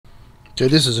So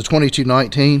this is a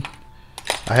 2219.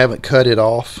 I haven't cut it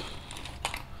off.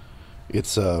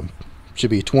 It's should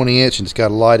be a 20-inch, and it's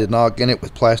got a lighted knock in it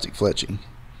with plastic fletching.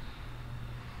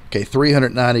 Okay,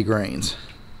 390 grains.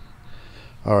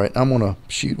 All right, I'm gonna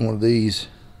shoot one of these.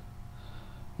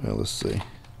 Well, let's see.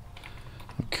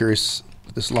 I'm curious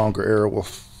if this longer arrow will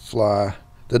fly.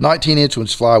 The 19-inch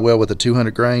ones fly well with a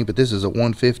 200 grain, but this is a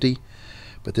 150.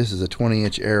 But this is a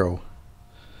 20-inch arrow.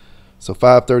 So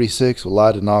 536 with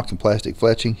lighted knock and plastic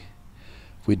fletching.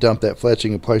 If we dump that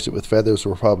fletching and place it with feathers,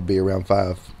 we'll probably be around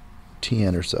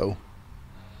 510 or so.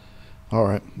 All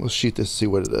right, let's shoot this and see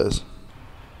what it does.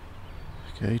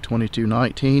 Okay,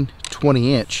 2219,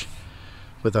 20-inch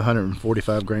with a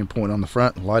 145 grain point on the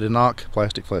front, lighted knock,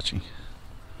 plastic fletching.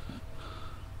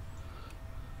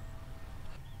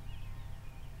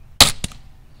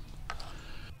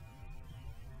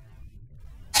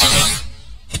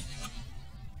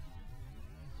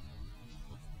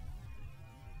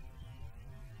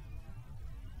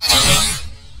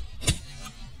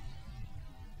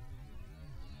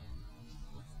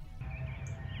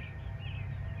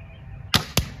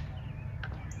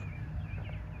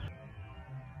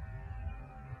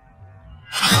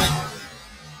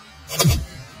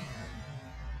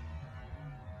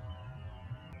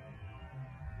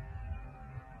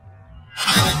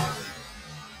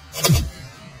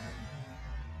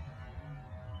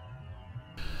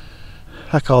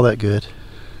 I call that good.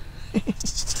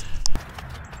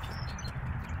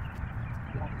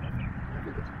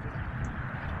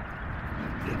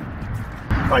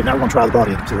 Alright, now we're going to try the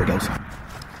body and see where it goes.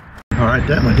 Alright,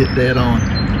 that one hit dead on.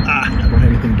 I don't have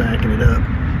anything backing it up.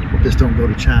 Hope this don't go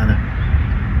to China.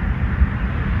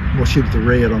 We'll shoot at the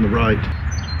red on the right.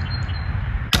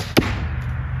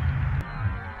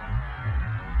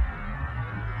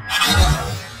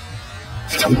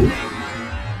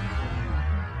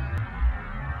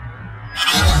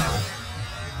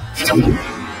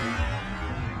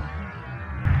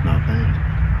 Not bad.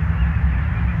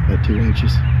 About 2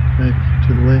 inches maybe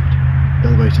to the left.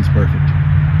 Elevation's perfect.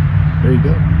 There you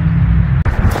go.